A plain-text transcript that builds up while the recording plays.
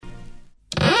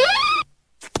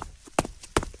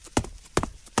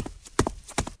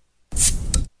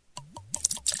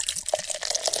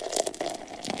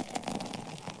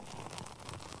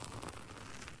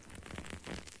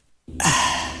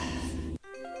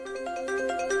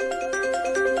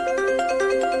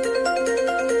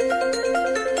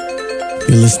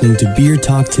You're listening to Beer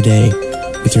Talk Today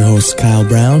with your hosts Kyle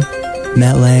Brown,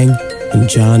 Matt Lang, and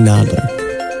John Nodler.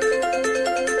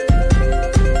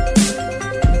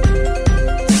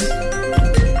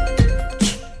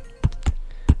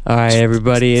 All right,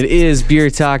 everybody, it is Beer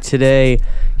Talk Today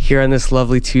here on this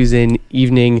lovely Tuesday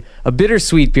evening. A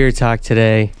bittersweet Beer Talk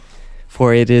today,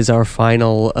 for it is our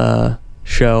final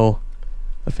show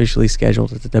officially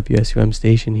scheduled at the WSUM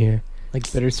station here. Like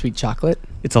bittersweet chocolate?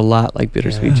 It's a lot like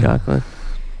bittersweet chocolate.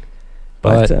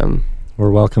 But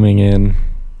we're welcoming in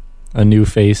a new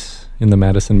face in the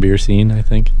Madison beer scene, I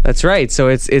think. That's right. So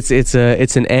it's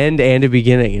an end and a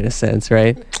beginning in a sense,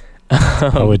 right?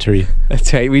 Poetry.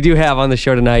 That's right. We do have on the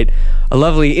show tonight a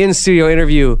lovely in-studio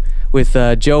interview with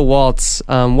Joe Waltz.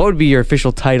 What would be your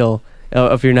official title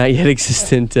of your not yet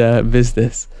existent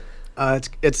business?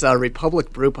 It's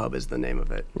Republic Brew Pub is the name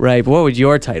of it. Right. But what would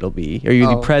your title be? Are you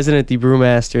the president, the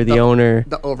brewmaster, the owner?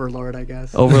 The overlord, I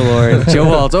guess. Overlord. Joe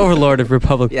Waltz, overlord of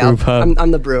Republic Brew Pub.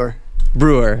 I'm the brewer.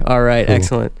 Brewer. All right. Cool.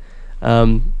 Excellent.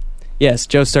 Yes,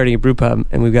 Joe's starting a brew pub,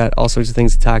 and we've got all sorts of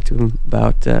things to talk to him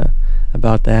about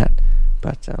that.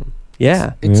 But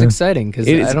yeah, it's exciting because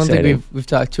I don't exciting. think we've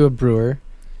talked to a brewer,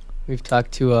 we've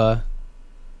talked to a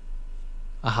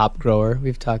hop grower,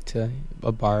 we've talked to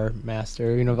a bar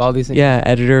master. You know, all these things. Yeah,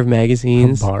 editor of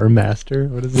magazines. Bar master?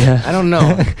 What is that? Yeah, I don't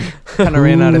know. Kind of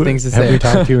ran out of things to say. Have we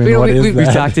talked to you and what is we've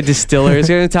that? talked to distillers.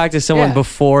 We're going to talk to someone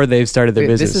before they've started their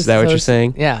business. Is that what you're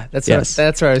saying? Yeah, that's Yes.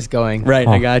 where I was going. Right,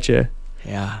 I gotcha.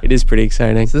 Yeah, It is pretty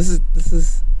exciting. so this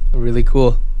is really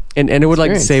cool. And I would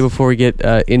like to say experience. before we get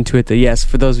into it that yes,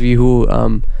 for those of you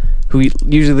who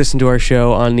usually listen to our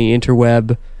show on the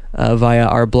interweb via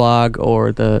our blog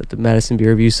or the Madison Beer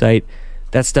Review site,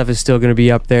 that stuff is still going to be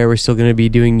up there. We're still going to be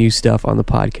doing new stuff on the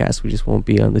podcast. We just won't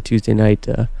be on the Tuesday night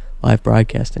live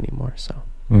broadcast anymore. So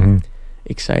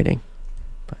exciting.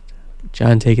 But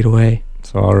John, take it away.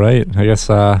 So, all right. I guess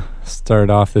start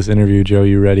off this interview. Joe,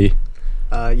 you ready?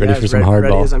 Ready for some hardball?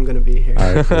 Ready as I'm going to be here.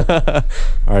 All right. Cool.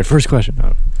 All right. First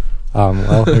question.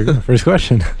 Well, here we go. First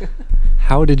question.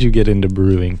 How did you get into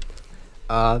brewing?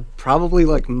 Probably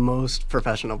like most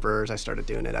professional brewers, I started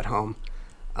doing it at home.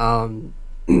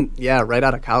 Yeah, right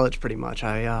out of college, pretty much.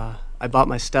 I bought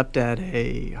my stepdad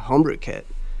a homebrew kit,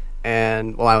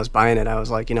 and while I was buying it, I was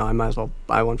like, I might as well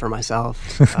buy one for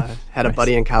myself. Had a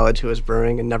buddy in college who was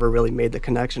brewing and never really made the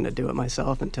connection to do it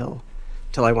myself until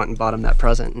I went and bought him that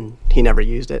present, and he never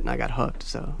used it, and I got hooked.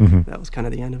 So that was kind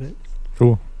of the end of it.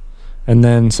 Cool. And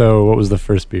then, so what was the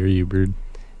first beer you brewed?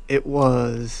 It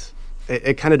was.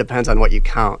 It kind of depends on what you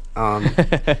count.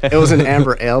 It was an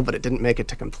amber ale, but it didn't make it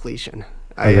to completion.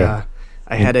 Okay.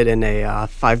 I had it in a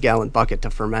 5-gallon bucket to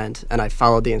ferment, and I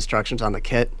followed the instructions on the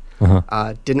kit.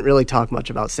 Didn't really talk much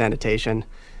about sanitation.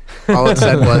 All it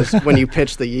said was, when you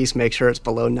pitch the yeast, make sure it's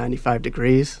below 95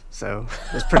 degrees. So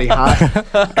it was pretty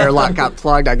hot. Airlock got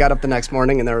plugged. I got up the next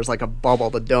morning, and there was like a bubble.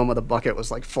 The dome of the bucket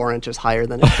was like 4 inches higher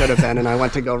than it should have been, and I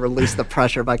went to go release the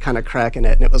pressure by kind of cracking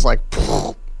it, and it was like...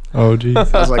 Oh, geez. I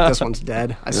was like, this one's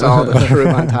dead. I saw all the fruit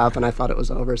on top, and I thought it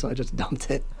was over, so I just dumped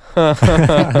it.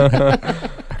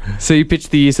 So you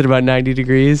pitched the yeast at about 90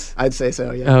 degrees? I'd say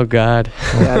so, yeah. Oh, God.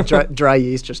 Yeah, dry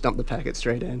yeast, just dump the packet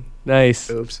straight in. Nice.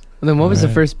 Oops. And then what was the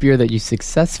Right. first beer that you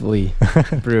successfully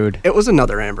brewed? It was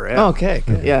another amber ale. Oh, okay.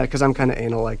 Good. Yeah, because I'm kind of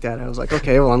anal like that. I was like,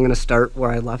 okay, well, I'm going to start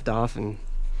where I left off and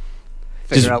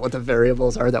figure out what the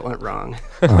variables are that went wrong.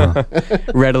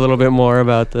 Read a little bit more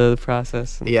about the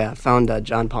process. Yeah, found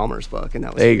John Palmer's book, and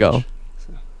that was There you huge.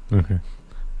 go. Okay.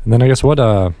 And then I guess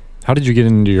how did you get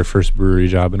into your first brewery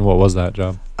job, and what was that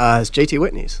job? It's JT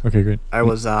Whitney's. Okay, great. I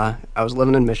was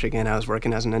living in Michigan. I was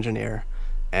working as an engineer,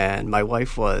 and my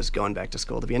wife was going back to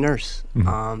school to be a nurse.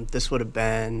 This would have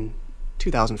been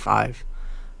 2005,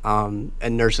 and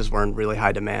nurses were in really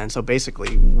high demand. So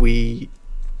basically, we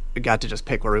got to just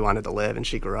pick where we wanted to live, and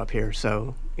she grew up here.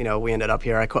 So, we ended up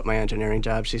here. I quit my engineering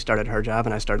job. She started her job,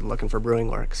 and I started looking for brewing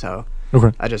work. So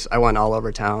Okay. I went all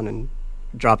over town and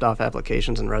dropped off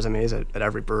applications and resumes at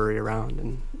every brewery around,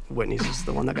 and Whitney's is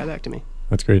the one that got back to me.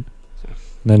 That's great. And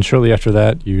then shortly after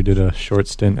that, you did a short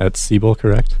stint at Siebel,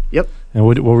 correct? Yep. And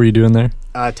what were you doing there?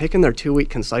 Taking their 2-week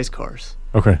concise course.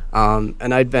 Okay.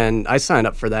 And I signed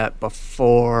up for that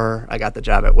before I got the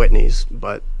job at Whitney's,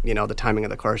 but the timing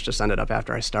of the course just ended up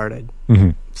after I started.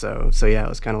 So yeah, it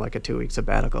was kind of like a 2-week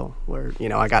sabbatical where,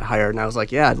 I got hired and I was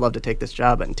like, yeah, I'd love to take this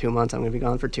job, but in 2 months I'm going to be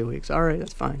gone for 2 weeks. All right,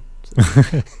 that's fine. So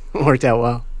it worked out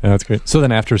well. Yeah, that's great. So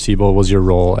then after Siebel, was your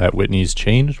role at Whitney's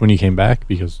changed when you came back?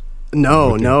 Because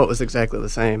No, it was exactly the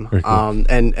same. Very cool.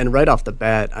 And right off the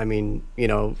bat, I mean,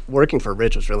 working for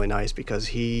Rich was really nice because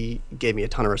he gave me a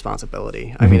ton of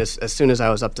responsibility. I mean, as soon as I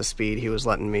was up to speed, he was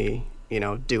letting me,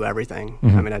 do everything.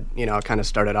 Mm-hmm. I mean, I kind of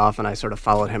started off and I sort of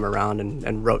followed him around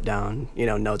and wrote down,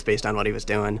 notes based on what he was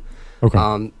doing.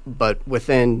 Okay. But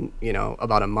within,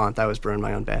 about a month, I was brewing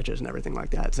my own batches and everything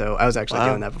like that. So I was actually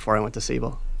doing that before I went to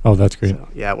Siebel. Oh, that's great. So,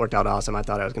 yeah, it worked out awesome. I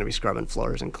thought I was going to be scrubbing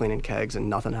floors and cleaning kegs and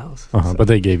nothing else. So. But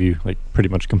they gave you like pretty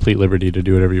much complete liberty to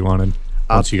do whatever you wanted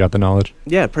once you got the knowledge.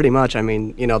 Yeah, pretty much. I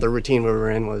mean, the routine we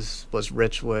were in was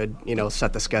Rich would,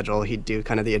 set the schedule. He'd do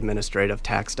kind of the administrative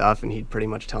tax stuff, and he'd pretty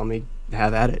much tell me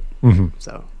have at it. Mm-hmm.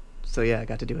 So yeah, I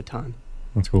got to do a ton.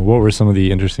 That's cool. What were some of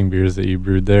the interesting beers that you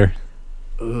brewed there?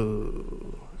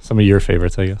 Ooh. Some of your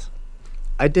favorites, I guess.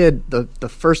 I did the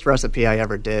first recipe I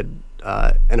ever did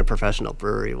in a professional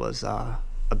brewery was a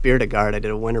Bier de Garde. I did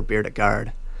a winter Bier de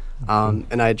Garde,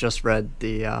 and I had just read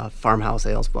the Farmhouse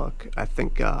Ales book. I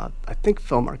think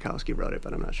Phil Markowski wrote it,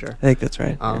 but I'm not sure. I think that's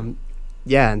right.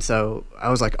 Yeah, and so I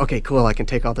was like, okay, cool. I can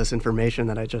take all this information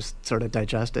that I just sort of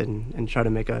digested and try to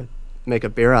make a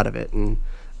beer out of it, and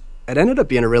it ended up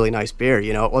being a really nice beer.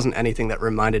 It wasn't anything that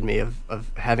reminded me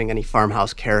of having any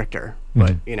farmhouse character,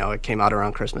 but it came out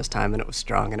around Christmas time and it was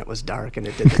strong and it was dark and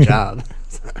it did the job.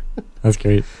 That's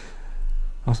great.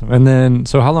 Awesome. And then,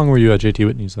 so how long were you at JT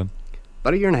Whitney's then?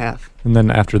 About a year and a half. And then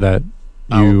after that,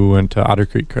 you went to Otter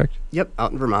Creek, correct? Yep,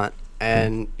 out in Vermont.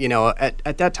 And,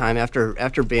 at that time,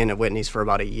 after being at Whitney's for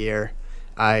about a year,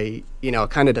 I,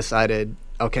 kind of decided,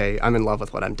 okay, I'm in love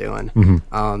with what I'm doing.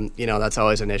 Mm-hmm. That's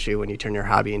always an issue when you turn your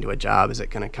hobby into a job. Is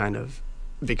it going to kind of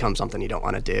become something you don't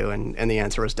want to do? And the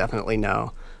answer was definitely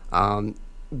no.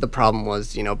 The problem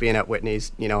was, being at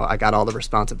Whitney's, I got all the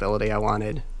responsibility I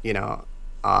wanted,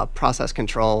 process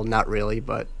control, not really,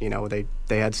 but,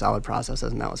 they had solid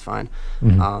processes and that was fine.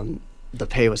 Mm-hmm. The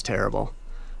pay was terrible.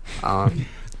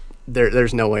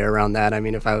 There's no way around that. I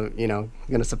mean, if I, going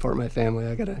to support my family,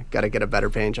 I gotta get a better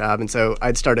paying job. And so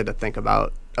I'd started to think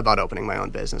about opening my own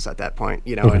business at that point,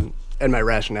 and my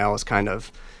rationale was kind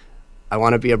of, I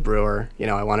want to be a brewer,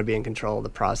 I want to be in control of the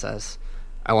process.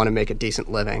 I want to make a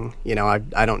decent living.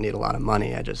 I don't need a lot of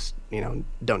money. I just,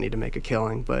 don't need to make a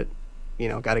killing, but,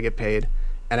 got to get paid.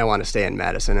 And I want to stay in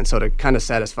Madison. And so to kind of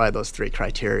satisfy those three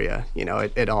criteria,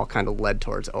 it all kind of led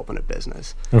towards open a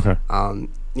business. Okay.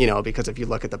 Because if you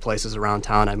look at the places around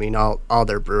town, I mean, all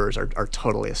their brewers are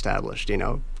totally established.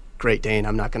 Great Dane,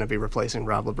 I'm not going to be replacing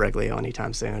Rob Labriglio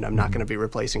anytime soon. I'm not going to be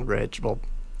replacing Rich. Well,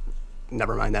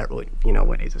 never mind that,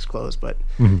 Whitney's is closed. But,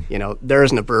 there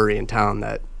isn't a brewery in town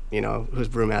that, whose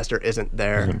brewmaster isn't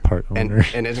there isn't part owner.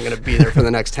 and isn't going to be there for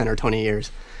the next 10 or 20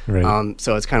 years. Right.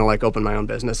 So it's kind of like open my own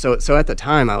business. So at the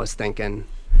time I was thinking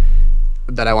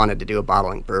that I wanted to do a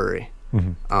bottling brewery,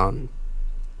 do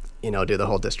the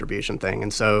whole distribution thing.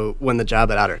 And so when the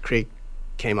job at Otter Creek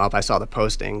came up, I saw the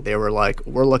posting. They were like,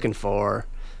 we're looking for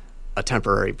a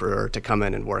temporary brewer to come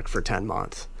in and work for 10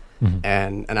 months.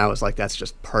 And I was like, that's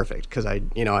just perfect. Cause I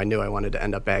knew I wanted to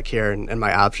end up back here and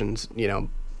my options,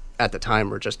 at the time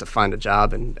were just to find a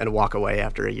job and walk away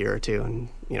after a year or two and,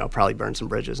 probably burn some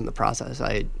bridges in the process.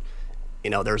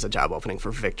 There was a job opening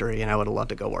for Victory and I would have loved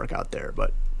to go work out there,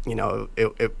 but,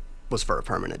 it was for a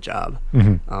permanent job.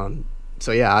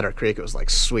 So yeah, Otter Creek, it was like,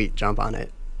 sweet, jump on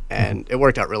it. And it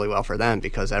worked out really well for them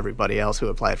because everybody else who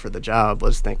applied for the job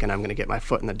was thinking I'm going to get my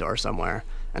foot in the door somewhere.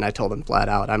 And I told them flat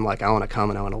out, I'm like, I want to come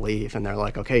and I want to leave. And they're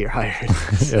like, okay, you're hired.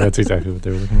 Yeah, that's exactly what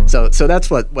they were looking for. So that's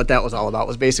what that was all about,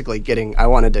 was basically I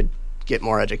wanted to get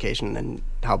more education in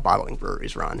how bottling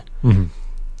breweries run.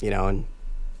 And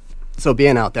so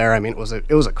being out there, I mean, it was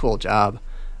a cool job,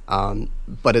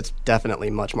 but it's definitely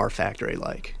much more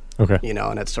factory-like. Okay.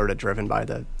 And it's sort of driven by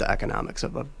the economics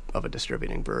of a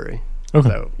distributing brewery. Okay.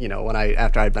 So,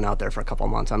 after I'd been out there for a couple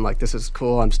of months, I'm like, this is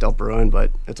cool. I'm still brewing, but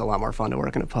it's a lot more fun to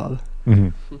work in a pub.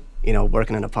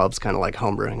 Working in a pub's kind of like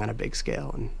home brewing on a big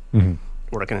scale, and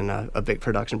working in a big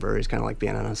production brewery is kind of like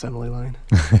being on an assembly line.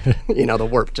 The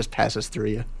work just passes through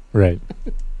you. Right.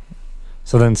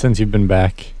 So then, since you've been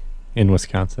back in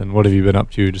Wisconsin, what have you been up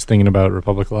to? Just thinking about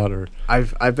Republic a lot, or?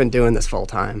 I've been doing this full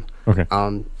time. Okay.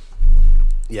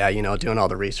 Doing all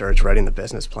the research, writing the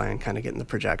business plan, kind of getting the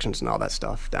projections and all that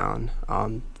stuff down.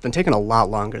 It's been taking a lot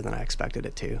longer than I expected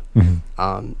it to.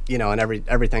 And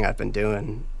everything I've been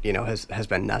doing, has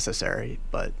been necessary.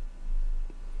 But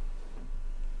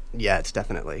yeah, it's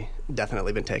definitely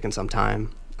been taking some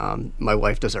time. My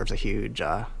wife deserves a huge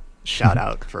shout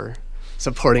out for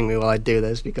supporting me while I do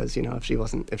this, because if she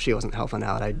wasn't helping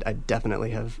out, I'd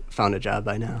definitely have found a job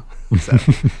by now. So,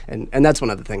 and that's one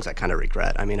of the things I kind of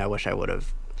regret. I mean, I wish I would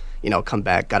have, come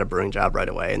back, got a brewing job right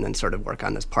away, and then sort of work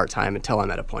on this part time until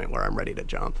I'm at a point where I'm ready to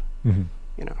jump.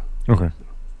 Okay.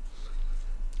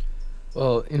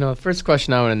 Well, the first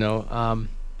question I want to know,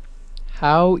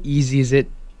 how easy is it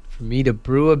for me to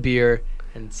brew a beer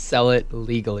and sell it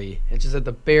legally? It's just at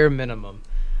the bare minimum.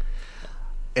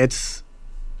 I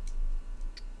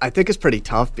think it's pretty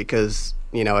tough because,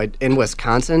 in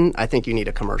Wisconsin, I think you need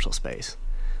a commercial space.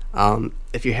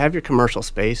 If you have your commercial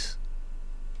space,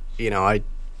 I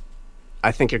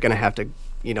think you're going to have to,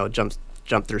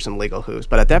 jump through some legal hoops.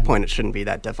 But at that point, it shouldn't be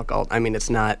that difficult. I mean,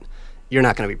 you're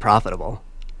not going to be profitable.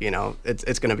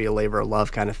 It's going to be a labor of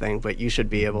love kind of thing, but you should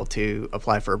be able to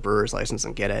apply for a brewer's license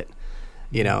and get it.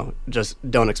 Just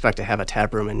don't expect to have a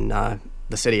tap room in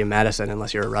the city of Madison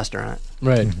unless you're a restaurant.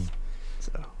 Right.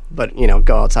 So, but,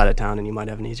 go outside of town and you might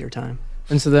have an easier time.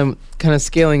 And so then kind of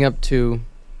scaling up to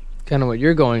kind of what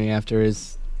you're going after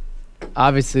is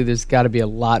obviously there's got to be a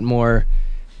lot more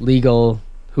legal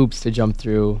hoops to jump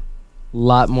through, a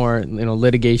lot more,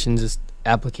 litigation, just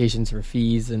applications for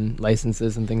fees and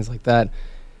licenses and things like that.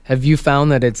 Have you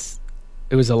found that it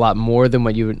was a lot more than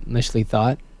what you initially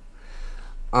thought?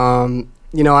 When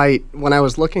I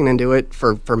was looking into it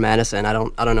for Madison, I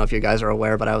don't know if you guys are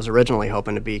aware, but I was originally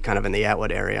hoping to be kind of in the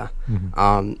Atwood area.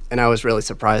 And I was really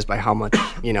surprised by how much,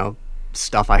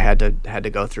 stuff I had to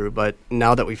go through. But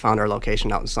now that we found our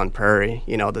location out in Sun Prairie,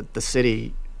 the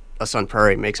city of Sun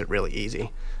Prairie makes it really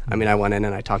easy. I mean, I went in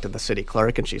and I talked to the city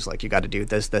clerk, and she's like, you got to do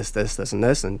this, this, this, this, and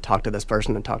this, and talk to this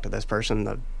person and talk to this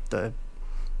person, the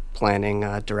planning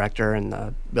director and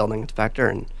the building inspector,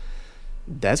 and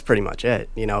that's pretty much it.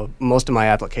 Most of my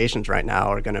applications right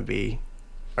now are going to be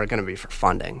for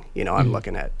funding. I'm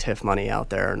looking at TIF money out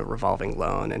there and a revolving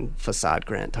loan and facade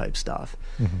grant type stuff.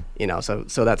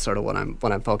 So that's sort of what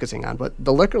I'm focusing on. But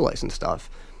the liquor license stuff,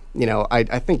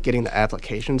 I think getting the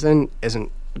applications in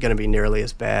isn't going to be nearly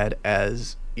as bad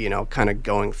as kind of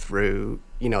going through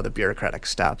the bureaucratic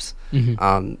steps,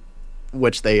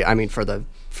 which for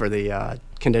the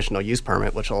conditional use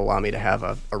permit, which will allow me to have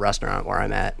a restaurant where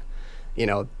I'm at.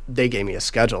 They gave me a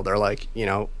schedule. They're like,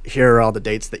 here are all the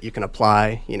dates that you can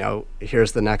apply.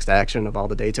 Here's the next action of all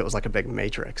the dates. It was like a big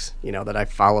matrix, that I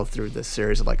followed through this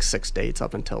series of like 6 dates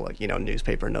up until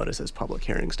newspaper notices, public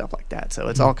hearings, stuff like that. So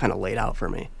it's all kind of laid out for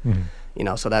me,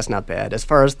 so that's not bad. As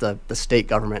far as the state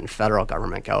government and federal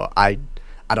government go, I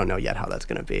don't know yet how that's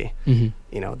going to be.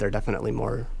 They're definitely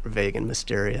more vague and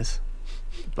mysterious.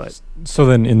 But so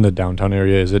then in the downtown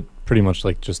area, is it pretty much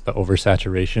like just the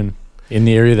oversaturation in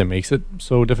the area that makes it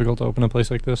so difficult to open a place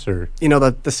like this? Or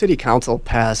the city council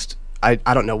passed, I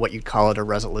don't know what you'd call it, a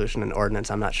resolution, an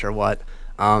ordinance, I'm not sure what,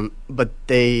 but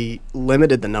they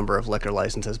limited the number of liquor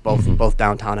licenses, both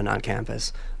downtown and on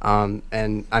campus.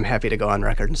 And I'm happy to go on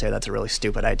record and say that's a really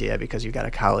stupid idea, because you've got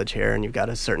a college here and you've got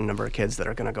a certain number of kids that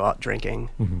are going to go out drinking,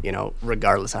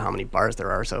 regardless of how many bars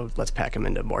there are. So let's pack them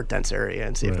into a more dense area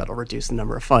and see if that'll reduce the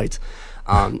number of fights.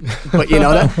 But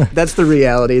that's the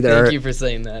reality. Thank you for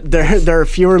saying that. There are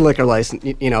fewer liquor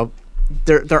licenses.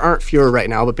 There aren't fewer right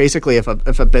now, but basically, if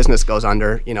a business goes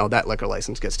under, that liquor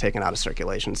license gets taken out of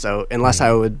circulation. So unless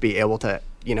I would be able to,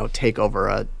 take over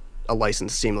a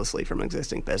license seamlessly from an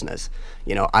existing business,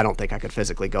 I don't think I could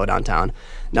physically go downtown.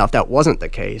 Now, if that wasn't the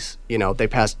case,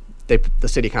 the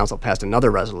city council passed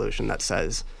another resolution that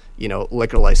says,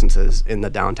 liquor licenses in the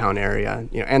downtown area,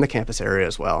 and the campus area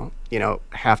as well,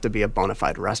 have to be a bona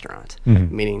fide restaurant,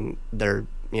 meaning they're,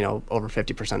 over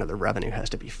 50% of the revenue has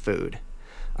to be food.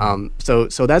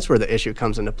 So that's where the issue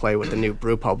comes into play with the new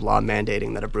brew pub law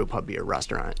mandating that a brew pub be a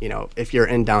restaurant. If you're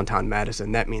in downtown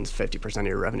Madison, that means 50% of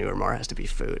your revenue or more has to be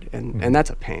food, and that's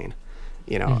a pain.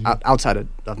 Outside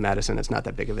of Madison, it's not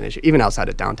that big of an issue. Even outside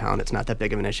of downtown, it's not that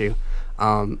big of an issue.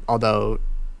 Although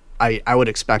I would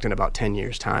expect in about 10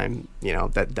 years' time,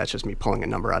 that's just me pulling a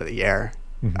number out of the air.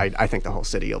 I think the whole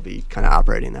city will be kind of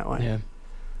operating that way. Yeah.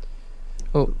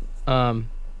 Well,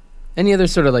 any other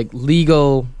sort of like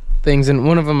legal things? And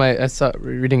one of them I saw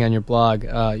reading on your blog,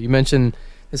 you mentioned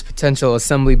this potential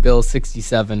Assembly Bill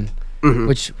 67,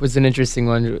 which was an interesting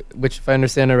one, which, if I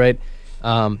understand it right,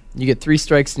 you get 3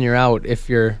 strikes and you're out if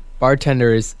your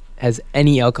bartender has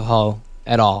any alcohol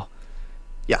at all.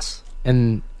 Yes.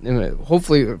 And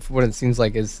hopefully what it seems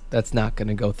like is that's not going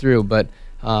to go through. But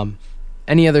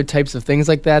any other types of things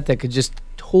like that could just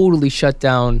totally shut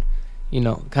down,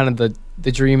 kind of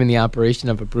the dream and the operation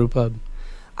of a brew pub?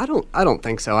 I don't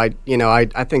think so. I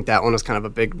think that one was kind of a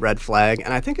big red flag,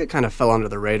 and I think it kind of fell under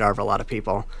the radar of a lot of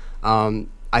people.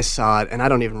 I saw it, and I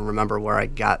don't even remember where I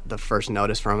got the first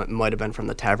notice from. It might have been from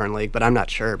the Tavern League, but I'm not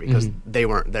sure because they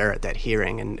weren't there at that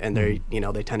hearing, and they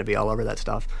they tend to be all over that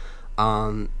stuff.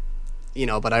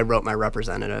 But I wrote my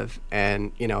representative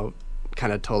and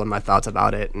kind of told him my thoughts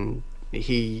about it, and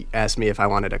he asked me if I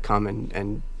wanted to come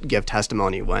and give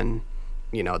testimony when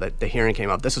that the hearing came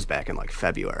up. This was back in like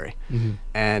February,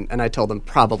 and I told him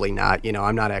probably not.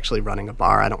 I'm not actually running a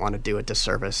bar. I don't want to do a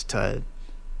disservice to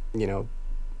you know,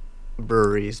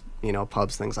 breweries, you know,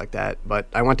 pubs, things like that. But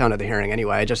I went down to the hearing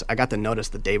anyway. I got the notice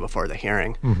the day before the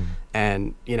hearing,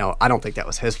 and you know, I don't think that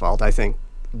was his fault. I think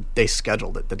they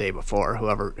scheduled it the day before.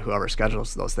 Whoever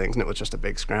schedules those things, and it was just a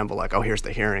big scramble. Like, oh, here's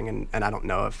the hearing, and I don't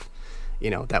know if, you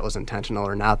know, that was intentional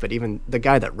or not. But even the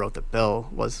guy that wrote the bill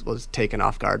was taken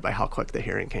off guard by how quick the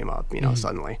hearing came up. You know,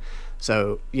 suddenly.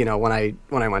 So you know, when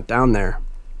I went down there,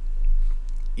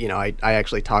 you know, I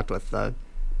actually talked with the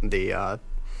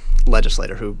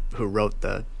legislator who wrote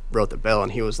the bill,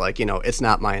 and he was like, you know, it's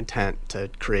not my intent to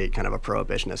create kind of a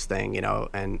prohibitionist thing, you know,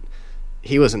 and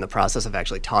he was in the process of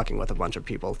actually talking with a bunch of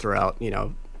people throughout, you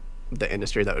know, the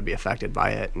industry that would be affected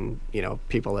by it, and you know,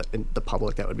 people in the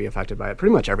public that would be affected by it,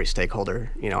 pretty much every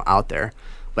stakeholder, you know, out there,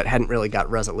 but hadn't really got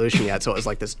resolution yet. So it was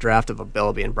like this draft of a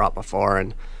bill being brought before,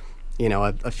 and you know,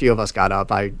 a few of us got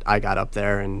up. I got up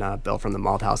there, and Bill from the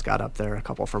Malt House got up there, a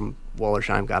couple from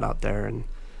Wollersheim got up there, and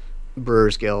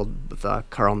Brewers Guild with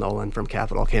Carl Nolan from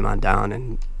Capital came on down,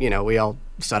 and you know, we all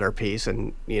said our piece,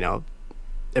 and you know,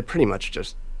 it pretty much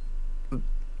just,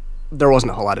 there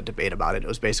wasn't a whole lot of debate about it. It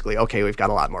was basically, okay, we've got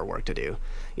a lot more work to do.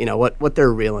 You know, what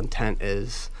their real intent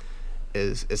is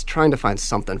trying to find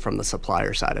something from the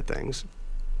supplier side of things,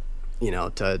 you know,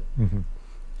 to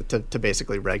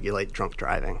basically regulate drunk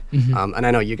driving. And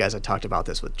I know you guys had talked about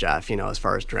this with Jeff, you know, as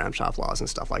far as dram shop laws and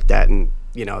stuff like that. And,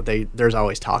 you know, there's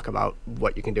always talk about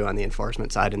what you can do on the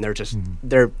enforcement side. And they're just,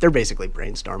 they're basically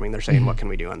brainstorming. They're saying, what can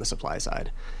we do on the supply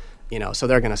side? You know, so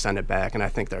they're going to send it back. And I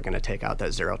think they're going to take out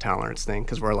that zero tolerance thing.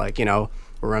 Because we're like, you know,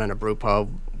 we're running a brew pub.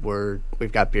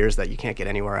 We've got beers that you can't get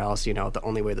anywhere else. You know, the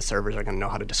only way the servers are going to know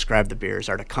how to describe the beers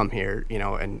are to come here, you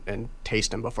know, and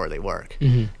taste them before they work.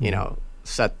 You know,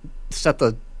 set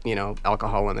the, you know,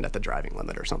 alcohol limit at the driving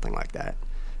limit or something like that.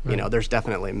 Right. You know, there's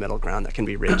definitely a middle ground that can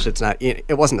be reached. It's not,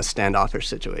 it wasn't a standoffish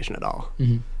situation at all.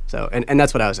 So, and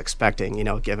that's what I was expecting, you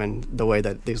know, given the way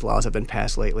that these laws have been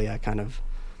passed lately. I kind of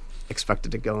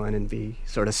expected to go in and be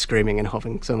sort of screaming and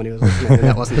hoping somebody was listening, and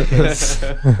that wasn't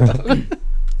the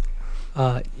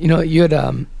case. You know, you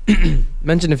had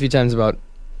mentioned a few times about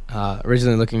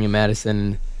originally looking in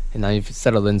Madison, and now you've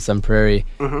settled in Sun Prairie.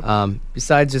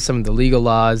 Besides just some of the legal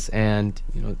laws, and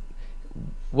you know,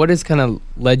 what has kind of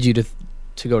led you to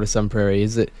go to Sun Prairie?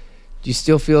 Do you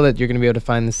still feel that you're going to be able to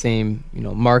find the same, you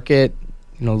know, market?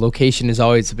 You know, location is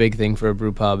always a big thing for a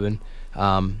brew pub, and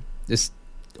just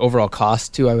overall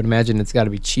cost too. I would imagine it's got to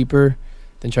be cheaper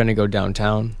than trying to go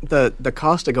downtown. The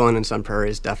cost of going in Sun Prairie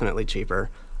is definitely cheaper.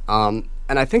 And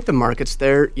I think the market's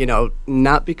there, you know,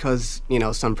 not because, you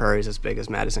know, Sun Prairie is as big as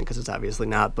Madison, because it's obviously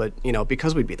not, but, you know,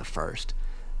 because we'd be the first.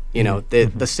 You know,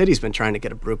 the city's been trying to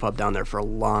get a brew pub down there for a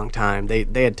long time.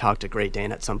 They had talked to Great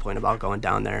Dane at some point about going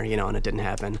down there, you know, and it didn't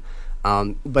happen.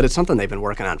 But it's something they've been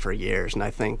working on for years, and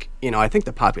I think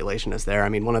the population is there. I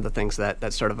mean, one of the things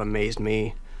that sort of amazed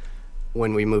me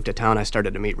when we moved to town, I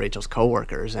started to meet Rachel's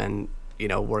coworkers, and you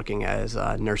know, working as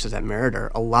nurses at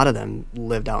Meritor, a lot of them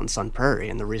lived out in Sun Prairie,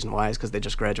 and the reason why is because they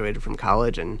just graduated from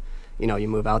college, and you know, you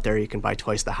move out there, you can buy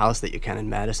twice the house that you can in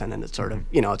Madison, and it's sort of,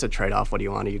 you know, it's a trade-off. What do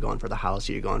you want? Are you going for the house?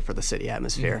 Are you going for the city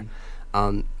atmosphere?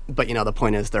 But you know, the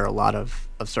point is, there are a lot of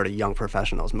sort of young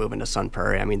professionals moving to Sun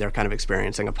Prairie. I mean, they're kind of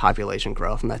experiencing a population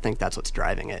growth, and I think that's what's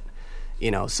driving it.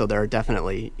 You know, so there are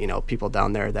definitely, you know, people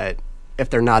down there that, if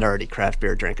they're not already craft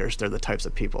beer drinkers, they're the types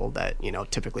of people that, you know,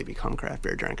 typically become craft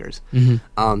beer drinkers.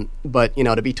 But, you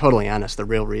know, to be totally honest, the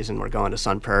real reason we're going to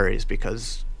Sun Prairie is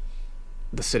because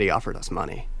the city offered us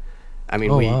money. I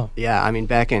mean,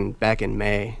 back in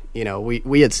May, you know,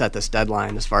 we had set this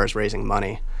deadline as far as raising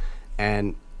money,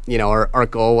 and you know, our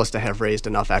goal was to have raised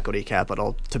enough equity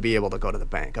capital to be able to go to the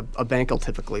bank. A bank will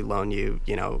typically loan you,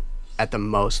 you know, at the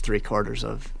most 3/4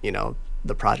 of, you know,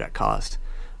 the project cost.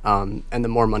 And the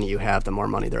more money you have, the more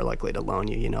money they're likely to loan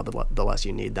you, you know, the less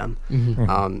you need them.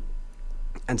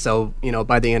 And so, you know,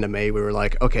 by the end of May, we were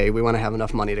like, okay, we want to have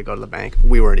enough money to go to the bank.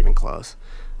 We weren't even close.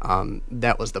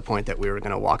 That was the point that we were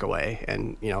going to walk away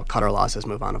and, you know, cut our losses,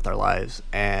 move on with our lives.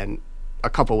 And a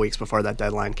couple weeks before that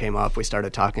deadline came up, we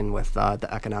started talking with the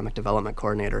economic development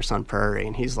coordinator, Sun Prairie,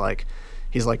 and he's like,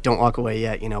 don't walk away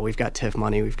yet. You know, we've got TIF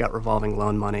money, we've got revolving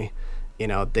loan money. You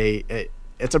know,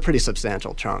 it's a pretty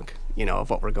substantial chunk, you know,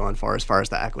 of what we're going for as far as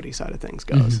the equity side of things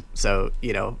goes. So,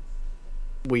 you know,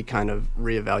 we kind of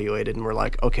reevaluated and we're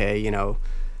like, okay, you know,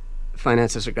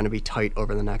 finances are going to be tight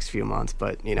over the next few months,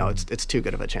 but you know, it's too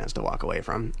good of a chance to walk away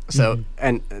from. So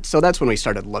and so that's when we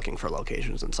started looking for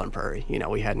locations in Sun Prairie. You know,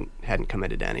 we hadn't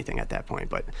committed to anything at that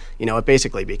point, but you know, it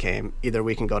basically became either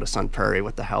we can go to Sun Prairie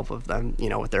with the help of them, you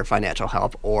know, with their financial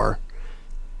help, or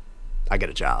I get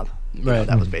a job. You know,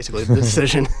 that was basically the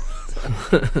decision.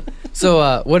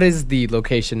 So what is the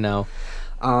location now?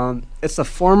 It's the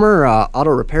former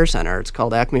auto repair center. It's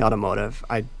called Acme Automotive.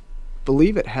 I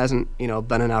believe it hasn't,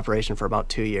 been in operation for about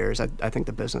 2 years. I think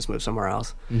the business moved somewhere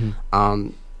else.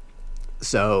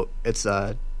 So it's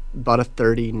about a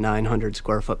 3,900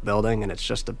 square foot building, and it's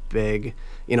just a big,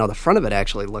 the front of it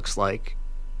actually looks like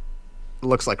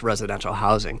residential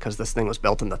housing because this thing was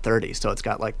built in the 30s. So it's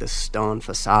got like this stone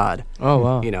facade.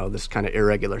 Oh, wow. This kind of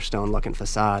irregular stone looking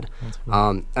facade.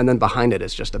 Cool. And then behind it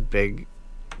is just a big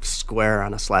square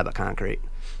on a slab of concrete.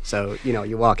 So,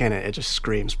 you walk in it just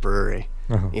screams brewery.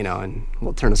 And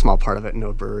we'll turn a small part of it into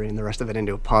a brewery and the rest of it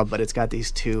into a pub. But it's got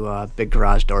these two big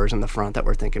garage doors in the front that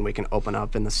we're thinking we can open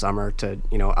up in the summer to,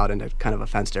 out into kind of a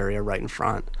fenced area right in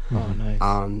front. Oh,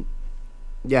 nice.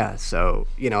 Yeah, so,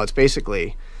 it's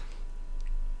basically,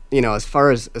 as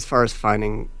far as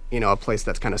finding, a place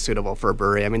that's kind of suitable for a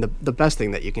brewery, I mean, the best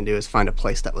thing that you can do is find a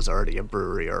place that was already a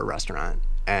brewery or a restaurant.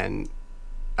 And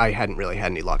I hadn't really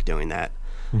had any luck doing that.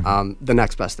 The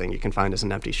next best thing you can find is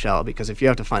an empty shell, because if you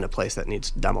have to find a place that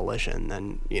needs demolition,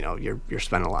 then you're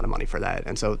spending a lot of money for that.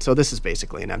 And so this is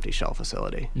basically an empty shell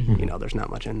facility. There's not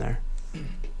much in there.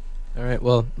 All right.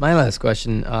 Well, my last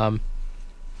question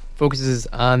focuses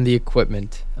on the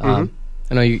equipment. I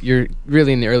know you're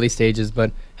really in the early stages,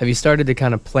 but have you started to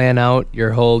kind of plan out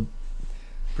your whole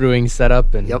brewing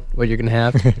setup and what you're gonna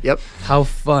have? Yep. How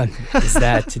fun is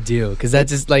that to do? Because that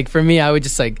just like for me, I would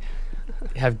just like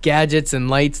have gadgets and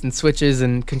lights and switches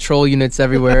and control units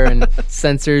everywhere and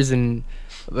sensors and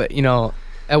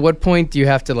at what point do you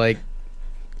have to like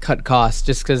cut costs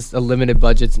just because of limited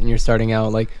budgets and you're starting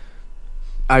out? Like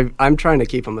I'm trying to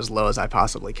keep them as low as I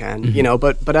possibly can,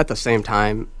 but at the same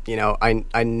time,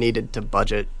 I needed to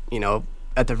budget,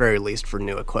 at the very least for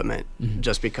new equipment,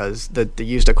 just because the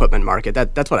used equipment market,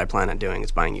 that's what I plan on doing,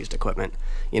 is buying used equipment,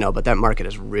 but that market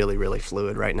is really, really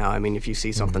fluid right now. I mean, if you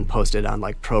see something posted on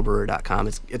like probrewer.com,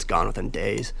 it's gone within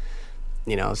days,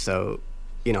 so,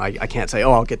 I can't say,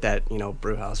 I'll get that,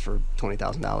 brew house for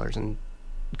 $20,000 and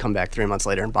come back 3 months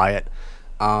later and buy it.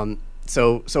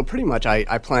 So pretty much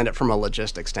I planned it from a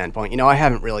logistics standpoint. I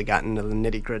haven't really gotten to the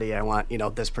nitty gritty. I want,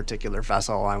 this particular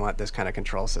vessel. I want this kind of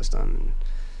control system and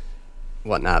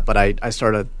whatnot. But I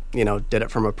sort of, did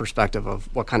it from a perspective of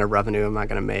what kind of revenue am I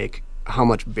going to make? How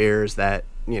much beers that,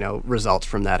 results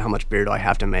from that? How much beer do I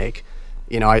have to make?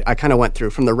 I kind of went through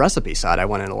from the recipe side. I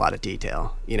went in a lot of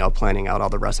detail, planning out all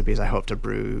the recipes I hope to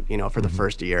brew, for the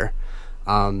first year.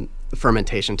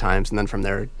 Fermentation times, and then from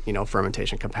there,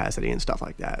 fermentation capacity and stuff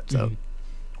like that. So,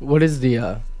 what is the,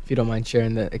 if you don't mind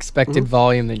sharing, the expected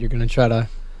volume that you're going to try to?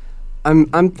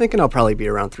 I'm thinking I'll probably be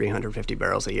around 350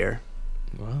 barrels a year.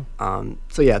 Wow.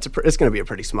 So yeah, it's going to be a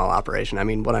pretty small operation. I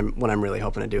mean, what I'm really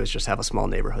hoping to do is just have a small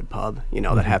neighborhood pub,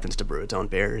 that happens to brew its own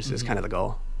beers is kind of the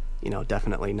goal.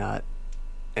 Definitely not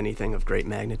anything of great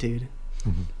magnitude.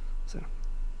 So.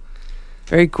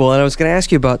 Very cool. And I was going to ask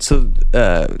you about,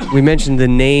 we mentioned the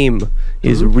name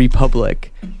is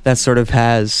Republic. That sort of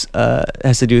has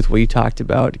to do with what you talked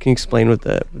about. Can you explain what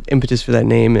the impetus for that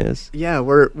name is? Yeah,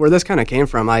 where this kind of came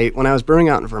from, when I was brewing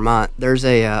out in Vermont, there's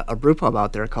a brew pub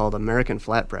out there called American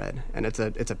Flatbread, and it's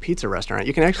a pizza restaurant.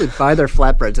 You can actually buy their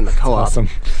flatbreads in the co-op. Awesome.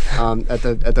 At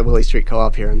the Willie Street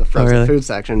Co-op here in the frozen food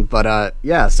section. But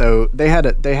so they had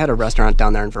a restaurant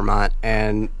down there in Vermont,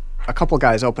 and a couple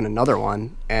guys opened another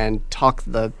one and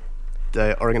talked the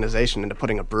organization into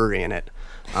putting a brewery in it.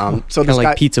 So kind of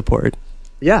like Pizza Port.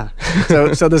 Yeah.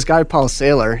 So this guy Paul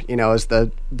Saylor, is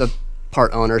the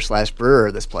part owner / brewer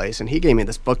of this place, and he gave me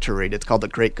this book to read. It's called The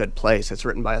Great Good Place. It's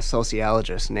written by a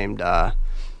sociologist named I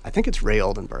think it's Ray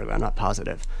Oldenburg. I'm not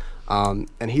positive. And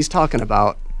he's talking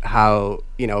about how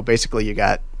basically you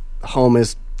got home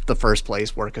is the first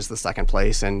place, work is the second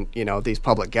place, and these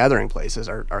public gathering places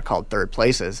are called third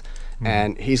places.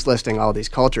 And he's listing all these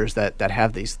cultures that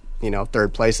have these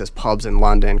third places: pubs in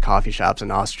London, coffee shops in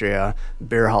Austria,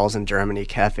 beer halls in Germany,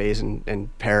 cafes in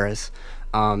Paris.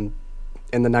 In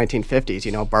the 1950s,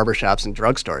 barbershops and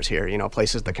drugstores here,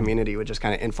 places the community would just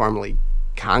kind of informally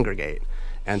congregate,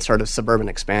 and sort of suburban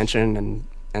expansion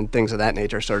and things of that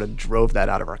nature sort of drove that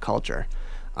out of our culture.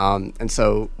 And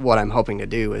so what I'm hoping to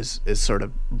do is sort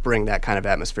of bring that kind of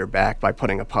atmosphere back by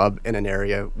putting a pub in an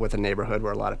area with a neighborhood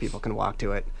where a lot of people can walk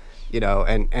to it,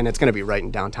 and it's going to be right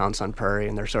in downtown Sun Prairie,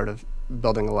 and they're sort of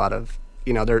building a lot of,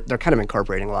 they're kind of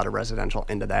incorporating a lot of residential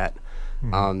into that.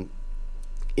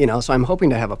 So I'm hoping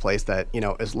to have a place that,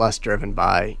 is less driven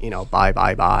by,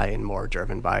 buy, and more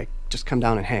driven by just come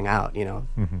down and hang out,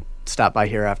 stop by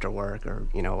here after work or,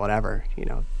 whatever,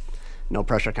 no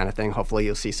pressure kind of thing. Hopefully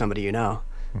you'll see somebody,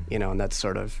 and that's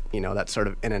sort of, that sort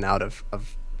of in and out of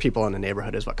people in the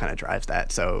neighborhood is what kind of drives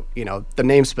that. So, the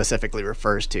name specifically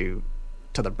refers to,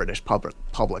 to the British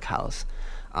public house.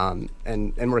 And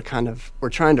we're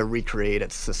trying to recreate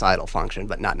its societal function,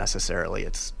 but not necessarily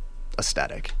its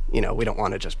aesthetic. We don't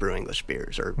want to just brew English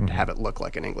beers or have it look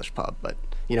like an English pub, but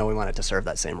we want it to serve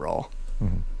that same role.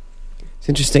 It's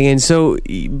interesting. And so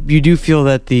you do feel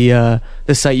that the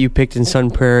site you picked in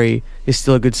Sun Prairie is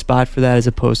still a good spot for that, as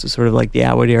opposed to sort of like the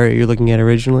Atwood area you're looking at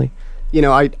originally?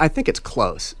 I think it's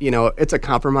close. It's a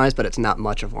compromise, but it's not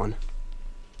much of one.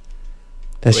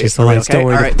 That's just the lights. Don't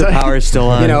worry, right. the power's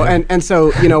still on. And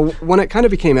so, when it kind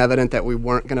of became evident that we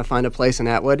weren't going to find a place in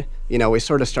Atwood, we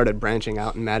sort of started branching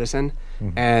out in Madison.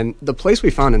 And the place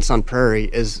we found in Sun Prairie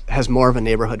has more of a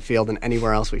neighborhood feel than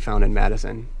anywhere else we found in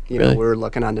Madison. Really? We were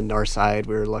looking on the north side.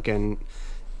 We were looking,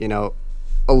 a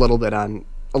little bit on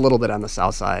the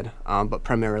south side, but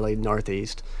primarily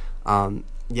northeast. And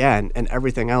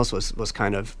everything else was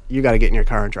kind of, you got to get in your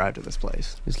car and drive to this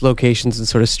place. There's locations in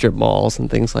sort of strip malls and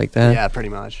things like that? Yeah, pretty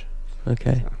much.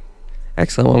 Okay. So.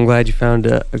 Excellent. Well, I'm glad you found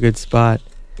a good spot.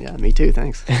 Yeah, me too.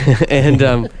 Thanks.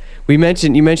 And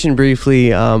you mentioned briefly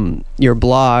your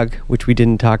blog, which we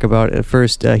didn't talk about at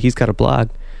first. He's got a blog,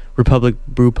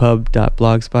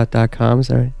 republicbrewpub.blogspot.com. Is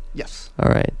that right? Yes. All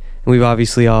right. And we've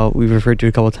referred to it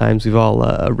a couple of times. We've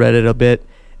all read it a bit.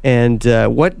 And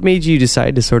what made you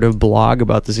decide to sort of blog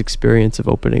about this experience of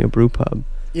opening a brew pub?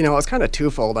 It was kind of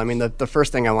twofold. I mean, the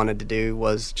first thing I wanted to do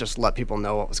was just let people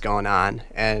know what was going on.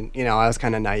 And, I was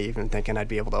kind of naive and thinking I'd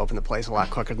be able to open the place a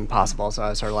lot quicker than possible. So I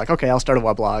was sort of like, okay, I'll start a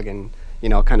weblog and,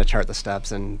 kind of chart the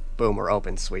steps, and boom, we're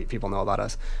open. Sweet. People know about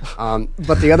us.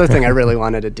 But the other thing I really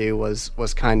wanted to do was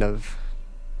kind of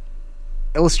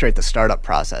illustrate the startup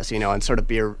process, and sort of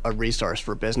be a resource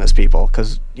for business people.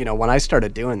 Because, when I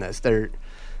started doing this,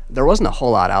 there wasn't a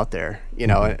whole lot out there,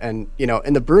 and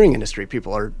in the brewing industry,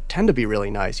 people tend to be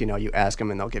really nice. You ask them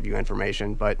and they'll give you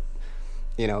information, but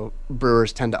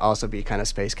brewers tend to also be kind of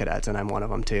space cadets, and I'm one of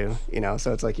them too.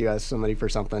 So it's like you ask somebody for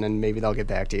something, and maybe they'll get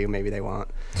back to you, maybe they won't.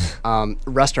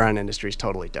 Restaurant industry is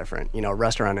totally different.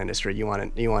 Restaurant industry, you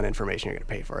want information, you're going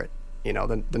to pay for it.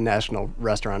 The National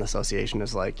Restaurant Association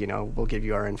is like, we'll give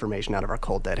you our information out of our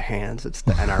cold dead hands. It's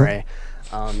the NRA,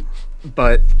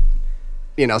 but.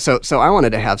 So I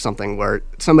wanted to have something where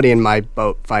somebody in my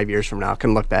boat 5 years from now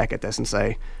can look back at this and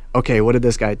say, okay, what did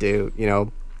this guy do?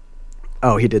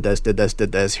 Oh, he did this.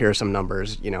 Here are some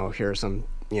numbers. Here are some,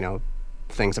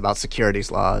 things about securities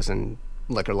laws and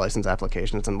liquor license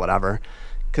applications and whatever.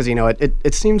 Because,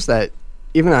 it seems that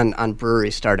even on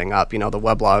breweries starting up, the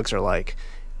weblogs are like,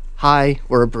 hi,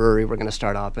 we're a brewery, we're going to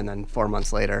start up. And then 4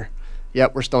 months later,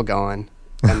 yep, we're still going.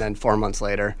 And then 4 months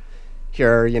later,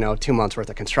 here are 2 months worth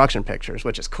of construction pictures,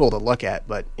 which is cool to look at,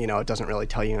 but it doesn't really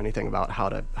tell you anything about how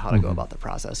to go about the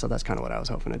process. So that's kind of what I was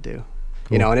hoping to do.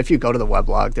 Cool. And if you go to the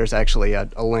weblog, there's actually a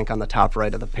link on the top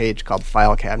right of the page called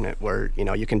File Cabinet, where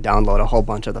you can download a whole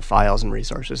bunch of the files and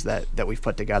resources that we've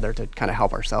put together to kind of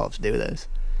help ourselves do this.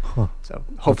 So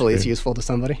hopefully it's useful to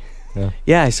somebody.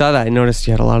 Yeah, I saw that. I noticed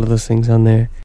you had a lot of those things on there.